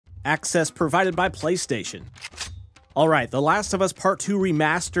Access provided by PlayStation. Alright, The Last of Us Part 2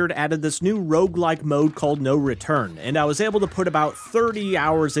 Remastered added this new roguelike mode called No Return, and I was able to put about 30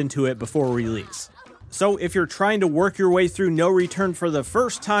 hours into it before release. So if you're trying to work your way through No Return for the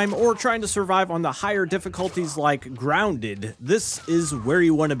first time, or trying to survive on the higher difficulties like Grounded, this is where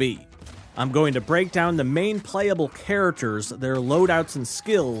you want to be. I'm going to break down the main playable characters, their loadouts and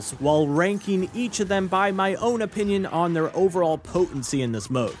skills, while ranking each of them by my own opinion on their overall potency in this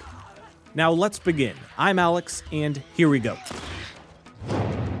mode. Now let's begin. I'm Alex, and here we go.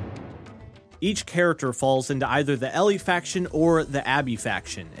 Each character falls into either the Ellie faction or the Abby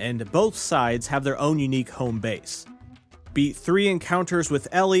faction, and both sides have their own unique home base. Beat 3 encounters with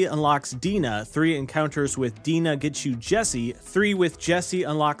Ellie unlocks Dina, 3 encounters with Dina gets you Jesse, 3 with Jesse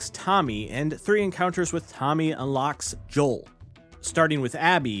unlocks Tommy, and 3 encounters with Tommy unlocks Joel. Starting with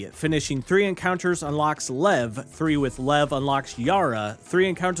Abby, finishing 3 encounters unlocks Lev, 3 with Lev unlocks Yara, 3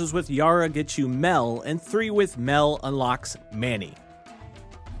 encounters with Yara gets you Mel, and 3 with Mel unlocks Manny.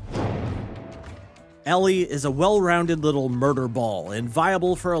 Ellie is a well-rounded little murder ball and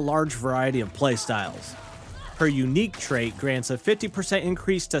viable for a large variety of playstyles. Her unique trait grants a 50%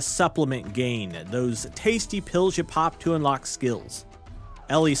 increase to supplement gain, those tasty pills you pop to unlock skills.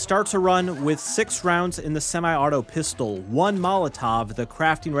 Ellie starts a run with 6 rounds in the semi-auto pistol, 1 Molotov, the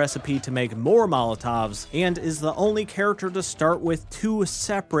crafting recipe to make more Molotovs, and is the only character to start with 2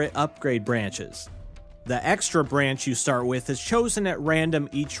 separate upgrade branches. The extra branch you start with is chosen at random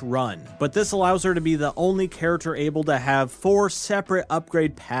each run, but this allows her to be the only character able to have 4 separate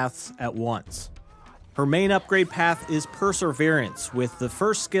upgrade paths at once. Her main upgrade path is Perseverance, with the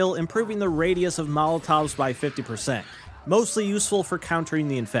first skill improving the radius of Molotovs by 50%. Mostly useful for countering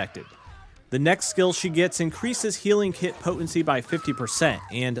the infected. The next skill she gets increases healing kit potency by 50%,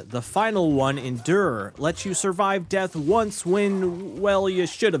 and the final one, Endure, lets you survive death once when, well, you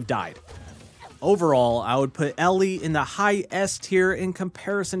should have died. Overall, I would put Ellie in the high S tier in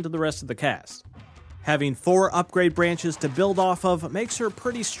comparison to the rest of the cast. Having 4 upgrade branches to build off of makes her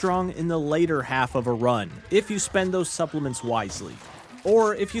pretty strong in the later half of a run, if you spend those supplements wisely.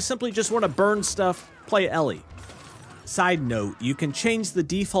 Or if you simply just want to burn stuff, play Ellie. Side note, you can change the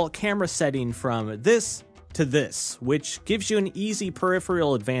default camera setting from this to this, which gives you an easy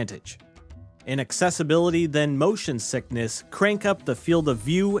peripheral advantage. In accessibility, then motion sickness, crank up the field of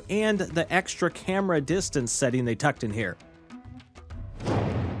view and the extra camera distance setting they tucked in here.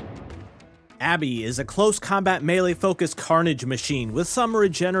 Abby is a close combat melee focused carnage machine with some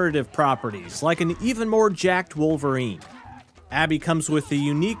regenerative properties, like an even more jacked Wolverine. Abby comes with the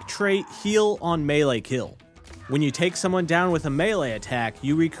unique trait Heal on Melee Kill. When you take someone down with a melee attack,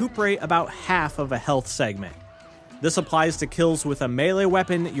 you recuperate about half of a health segment. This applies to kills with a melee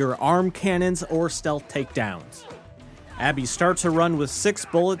weapon, your arm cannons, or stealth takedowns. Abby starts her run with 6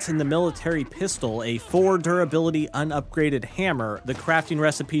 bullets in the military pistol, a 4 durability unupgraded hammer, the crafting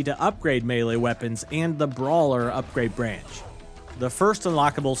recipe to upgrade melee weapons, and the brawler upgrade branch. The first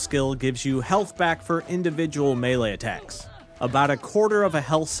unlockable skill gives you health back for individual melee attacks, about a quarter of a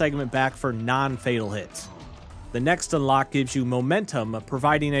health segment back for non-fatal hits. The next unlock gives you momentum,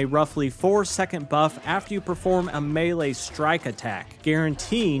 providing a roughly 4-second buff after you perform a melee strike attack,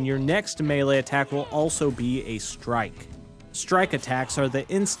 guaranteeing your next melee attack will also be a strike. Strike attacks are the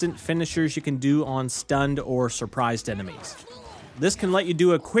instant finishers you can do on stunned or surprised enemies. This can let you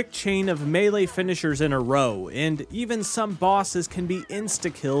do a quick chain of melee finishers in a row, and even some bosses can be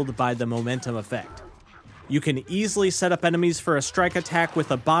insta-killed by the momentum effect. You can easily set up enemies for a strike attack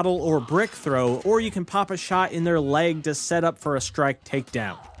with a bottle or brick throw, or you can pop a shot in their leg to set up for a strike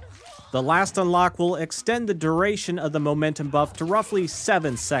takedown. The last unlock will extend the duration of the momentum buff to roughly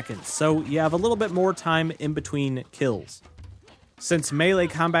 7 seconds, so you have a little bit more time in between kills. Since melee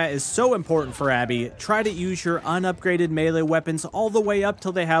combat is so important for Abby, try to use your unupgraded melee weapons all the way up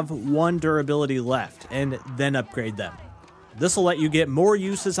till they have 1 durability left, and then upgrade them. This will let you get more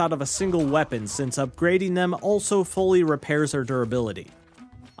uses out of a single weapon, since upgrading them also fully repairs their durability.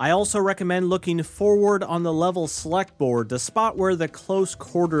 I also recommend looking forward on the level select board to spot where the close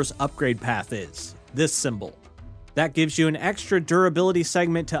quarters upgrade path is, this symbol. That gives you an extra durability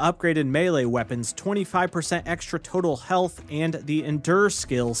segment to upgraded melee weapons, 25% extra total health, and the Endure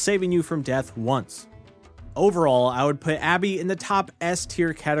skill saving you from death once. Overall, I would put Abby in the top S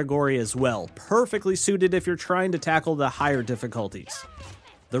tier category as well, perfectly suited if you're trying to tackle the higher difficulties.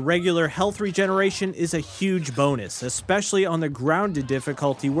 The regular health regeneration is a huge bonus, especially on the grounded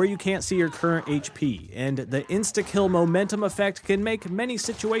difficulty where you can't see your current HP, and the insta-kill momentum effect can make many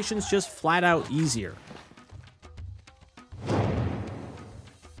situations just flat out easier.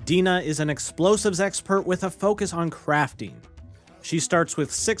 Dina is an explosives expert with a focus on crafting. She starts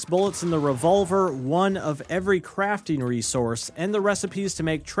with 6 bullets in the revolver, 1 of every crafting resource, and the recipes to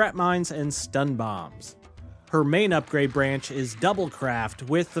make trap mines and stun bombs. Her main upgrade branch is Double Craft,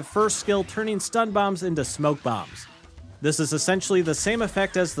 with the first skill turning stun bombs into smoke bombs. This is essentially the same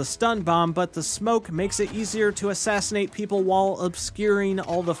effect as the stun bomb, but the smoke makes it easier to assassinate people while obscuring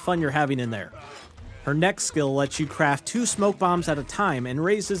all the fun you're having in there. Her next skill lets you craft 2 smoke bombs at a time and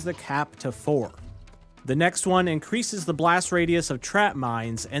raises the cap to 4. The next one increases the blast radius of trap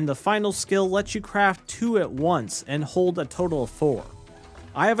mines, and the final skill lets you craft 2 at once and hold a total of 4.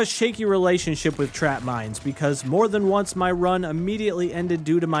 I have a shaky relationship with trap mines because more than once my run immediately ended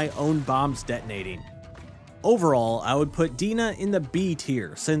due to my own bombs detonating. Overall, I would put Dina in the B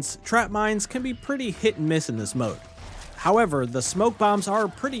tier since trap mines can be pretty hit and miss in this mode. However, the smoke bombs are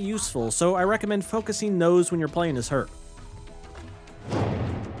pretty useful, so I recommend focusing those when you're playing as her.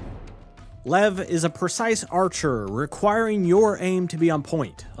 Lev is a precise archer, requiring your aim to be on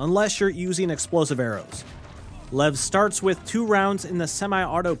point, unless you're using explosive arrows. Lev starts with 2 rounds in the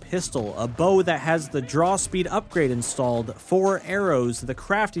semi-auto pistol, a bow that has the draw speed upgrade installed, 4 arrows, the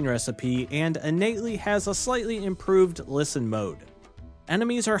crafting recipe, and innately has a slightly improved listen mode.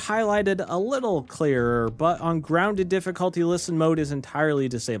 Enemies are highlighted a little clearer, but on grounded difficulty listen mode is entirely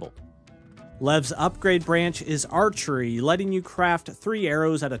disabled. Lev's upgrade branch is archery, letting you craft 3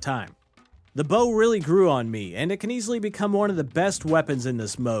 arrows at a time. The bow really grew on me, and it can easily become one of the best weapons in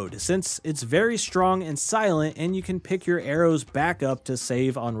this mode, since it's very strong and silent and you can pick your arrows back up to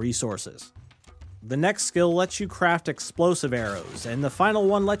save on resources. The next skill lets you craft explosive arrows, and the final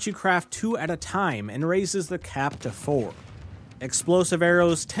one lets you craft 2 at a time and raises the cap to 4. Explosive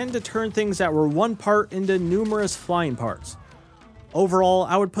arrows tend to turn things that were one part into numerous flying parts. Overall,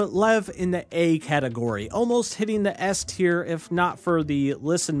 I would put Lev in the A category, almost hitting the S tier if not for the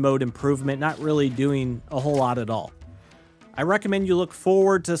listen mode improvement not really doing a whole lot at all. I recommend you look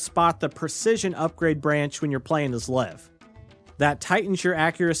forward to spot the precision upgrade branch when you're playing as Lev. That tightens your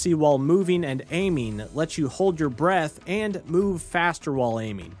accuracy while moving and aiming, lets you hold your breath, and move faster while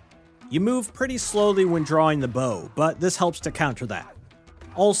aiming. You move pretty slowly when drawing the bow, but this helps to counter that.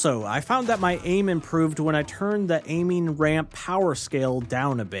 Also, I found that my aim improved when I turned the aiming ramp power scale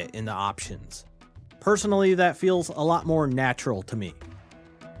down a bit in the options. Personally, that feels a lot more natural to me.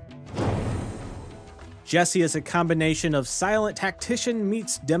 Jessie is a combination of silent tactician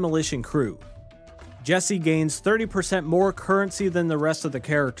meets demolition crew. Jessie gains 30% more currency than the rest of the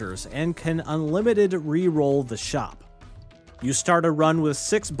characters and can unlimited re-roll the shop. You start a run with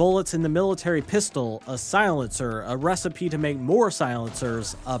 6 bullets in the military pistol, a silencer, a recipe to make more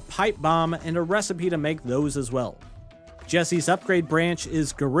silencers, a pipe bomb, and a recipe to make those as well. Jessie's upgrade branch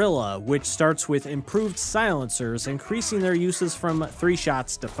is Gorilla, which starts with improved silencers, increasing their uses from 3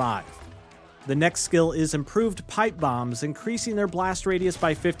 shots to 5. The next skill is improved pipe bombs, increasing their blast radius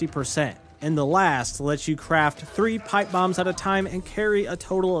by 50%, and the last lets you craft 3 pipe bombs at a time and carry a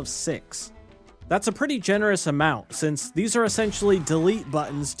total of 6. That's a pretty generous amount, since these are essentially delete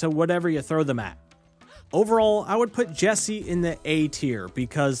buttons to whatever you throw them at. Overall, I would put Jessie in the A tier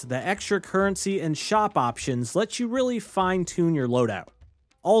because the extra currency and shop options let you really fine-tune your loadout.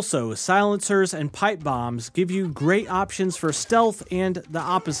 Also, silencers and pipe bombs give you great options for stealth and the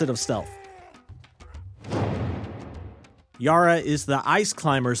opposite of stealth. Yara is the ice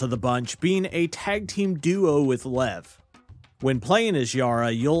climbers of the bunch, being a tag team duo with Lev. When playing as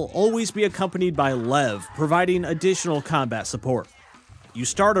Yara, you'll always be accompanied by Lev, providing additional combat support. You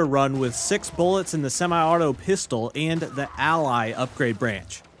start a run with 6 bullets in the semi-auto pistol and the ally upgrade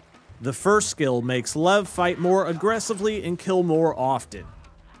branch. The first skill makes Lev fight more aggressively and kill more often.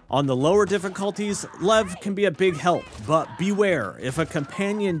 On the lower difficulties, Lev can be a big help, but beware, if a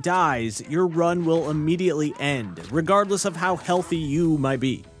companion dies, your run will immediately end, regardless of how healthy you might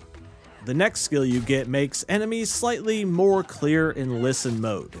be. The next skill you get makes enemies slightly more clear in listen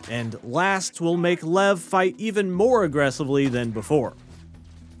mode, and last will make Lev fight even more aggressively than before.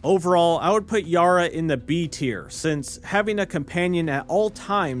 Overall, I would put Yara in the B tier, since having a companion at all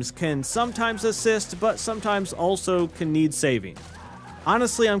times can sometimes assist, but sometimes also can need saving.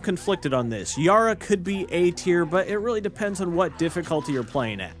 Honestly, I'm conflicted on this. Yara could be A tier, but it really depends on what difficulty you're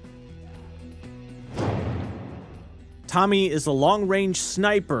playing at. Tommy is a long-range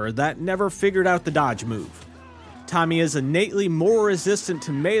sniper that never figured out the dodge move. Tommy is innately more resistant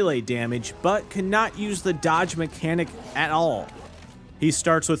to melee damage, but cannot use the dodge mechanic at all. He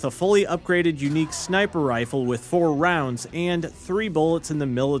starts with a fully upgraded unique sniper rifle with 4 rounds and 3 bullets in the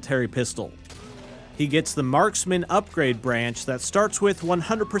military pistol. He gets the marksman upgrade branch that starts with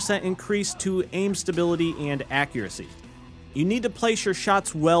 100% increase to aim stability and accuracy. You need to place your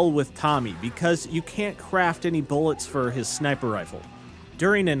shots well with Tommy because you can't craft any bullets for his sniper rifle.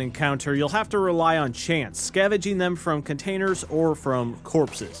 During an encounter, you'll have to rely on chance, scavenging them from containers or from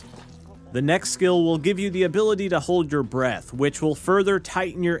corpses. The next skill will give you the ability to hold your breath, which will further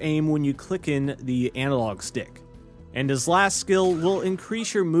tighten your aim when you click in the analog stick. And his last skill will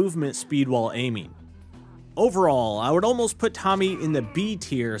increase your movement speed while aiming. Overall, I would almost put Tommy in the B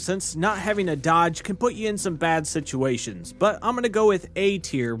tier since not having a dodge can put you in some bad situations, but I'm going to go with A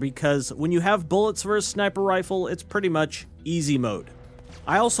tier because when you have bullets for a sniper rifle, it's pretty much easy mode.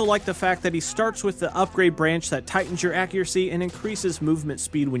 I also like the fact that he starts with the upgrade branch that tightens your accuracy and increases movement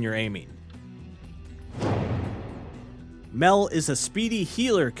speed when you're aiming. Mel is a speedy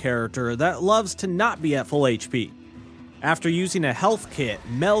healer character that loves to not be at full HP. After using a health kit,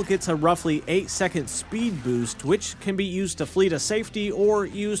 Mel gets a roughly 8-second speed boost, which can be used to flee to safety or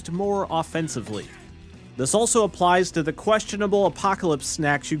used more offensively. This also applies to the questionable apocalypse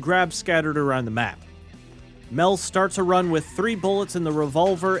snacks you grab scattered around the map. Mel starts a run with 3 bullets in the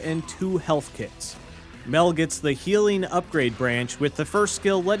revolver and 2 health kits. Mel gets the healing upgrade branch, with the first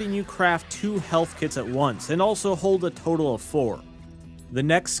skill letting you craft 2 health kits at once and also hold a total of 4. The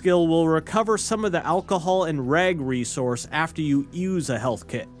next skill will recover some of the alcohol and rag resource after you use a health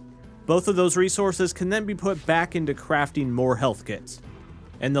kit. Both of those resources can then be put back into crafting more health kits.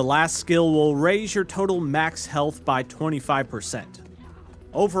 And the last skill will raise your total max health by 25%.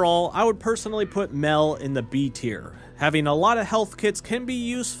 Overall, I would personally put Mel in the B tier. Having a lot of health kits can be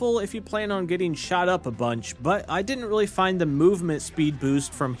useful if you plan on getting shot up a bunch, but I didn't really find the movement speed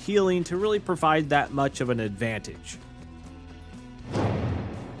boost from healing to really provide that much of an advantage.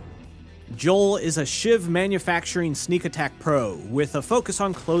 Joel is a Shiv manufacturing sneak attack pro with a focus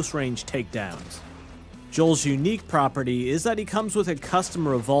on close range takedowns. Joel's unique property is that he comes with a custom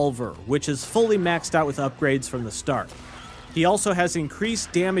revolver, which is fully maxed out with upgrades from the start. He also has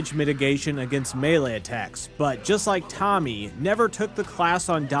increased damage mitigation against melee attacks, but just like Tommy, never took the class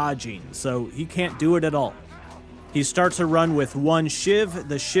on dodging, so he can't do it at all. He starts a run with 1 Shiv,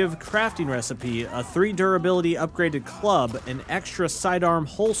 the Shiv crafting recipe, a 3 durability upgraded club, an extra sidearm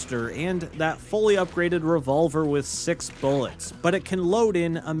holster, and that fully upgraded revolver with 6 bullets, but it can load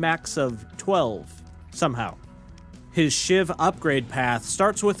in a max of 12, somehow. His Shiv upgrade path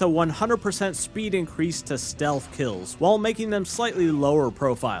starts with a 100% speed increase to stealth kills, while making them slightly lower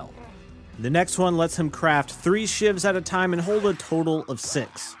profile. The next one lets him craft 3 Shivs at a time and hold a total of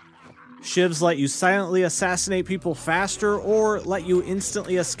 6. Shivs let you silently assassinate people faster or let you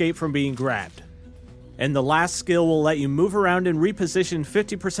instantly escape from being grabbed. And the last skill will let you move around and reposition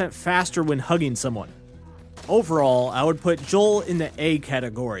 50% faster when hugging someone. Overall, I would put Joel in the A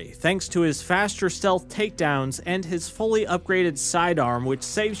category, thanks to his faster stealth takedowns and his fully upgraded sidearm, which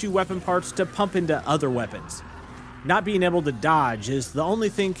saves you weapon parts to pump into other weapons. Not being able to dodge is the only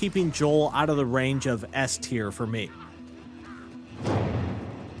thing keeping Joel out of the range of S tier for me.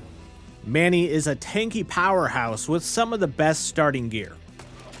 Manny is a tanky powerhouse with some of the best starting gear.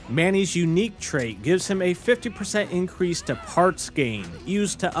 Manny's unique trait gives him a 50% increase to parts gain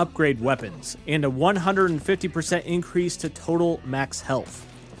used to upgrade weapons, and a 150% increase to total max health.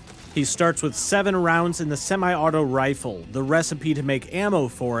 He starts with 7 rounds in the semi-auto rifle, the recipe to make ammo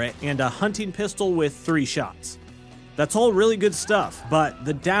for it, and a hunting pistol with 3 shots. That's all really good stuff, but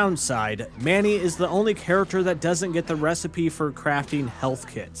the downside, Manny is the only character that doesn't get the recipe for crafting health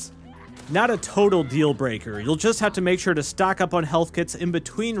kits. Not a total deal breaker, you'll just have to make sure to stock up on health kits in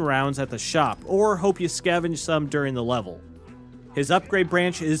between rounds at the shop, or hope you scavenge some during the level. His upgrade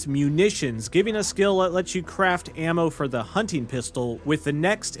branch is munitions, giving a skill that lets you craft ammo for the hunting pistol, with the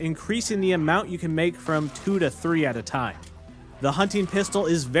next increasing the amount you can make from 2 to 3 at a time. The hunting pistol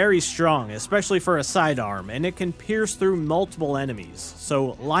is very strong, especially for a sidearm, and it can pierce through multiple enemies,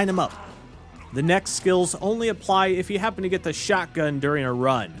 so line them up. The next skills only apply if you happen to get the shotgun during a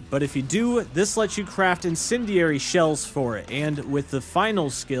run, but if you do, this lets you craft incendiary shells for it, and with the final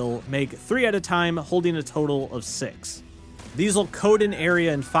skill, make 3 at a time, holding a total of 6. These will coat an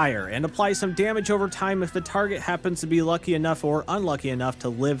area and fire, and apply some damage over time if the target happens to be lucky enough or unlucky enough to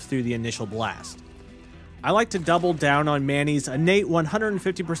live through the initial blast. I like to double down on Manny's innate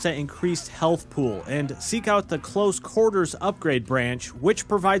 150% increased health pool and seek out the close quarters upgrade branch, which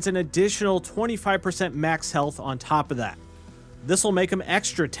provides an additional 25% max health on top of that. This will make him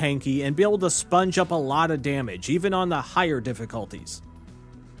extra tanky and be able to sponge up a lot of damage, even on the higher difficulties.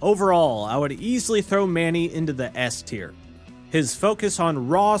 Overall, I would easily throw Manny into the S tier. His focus on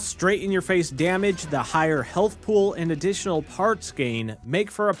raw, straight-in-your-face damage, the higher health pool, and additional parts gain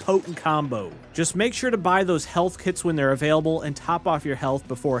make for a potent combo. Just make sure to buy those health kits when they're available and top off your health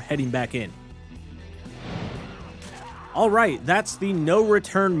before heading back in. Alright, that's the no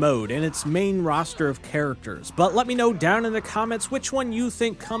return mode and its main roster of characters, but let me know down in the comments which one you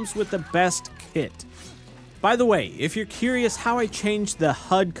think comes with the best kit. By the way, if you're curious how I changed the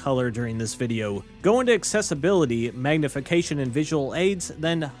HUD color during this video, go into Accessibility, Magnification and Visual Aids,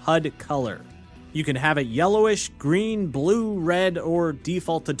 then HUD color. You can have it yellowish, green, blue, red, or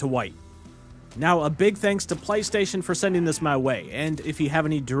defaulted to white. Now, a big thanks to PlayStation for sending this my way, and if you have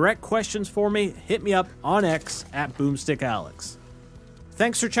any direct questions for me, hit me up on X at BoomstickAlex.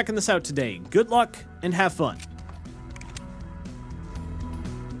 Thanks for checking this out today, good luck, and have fun.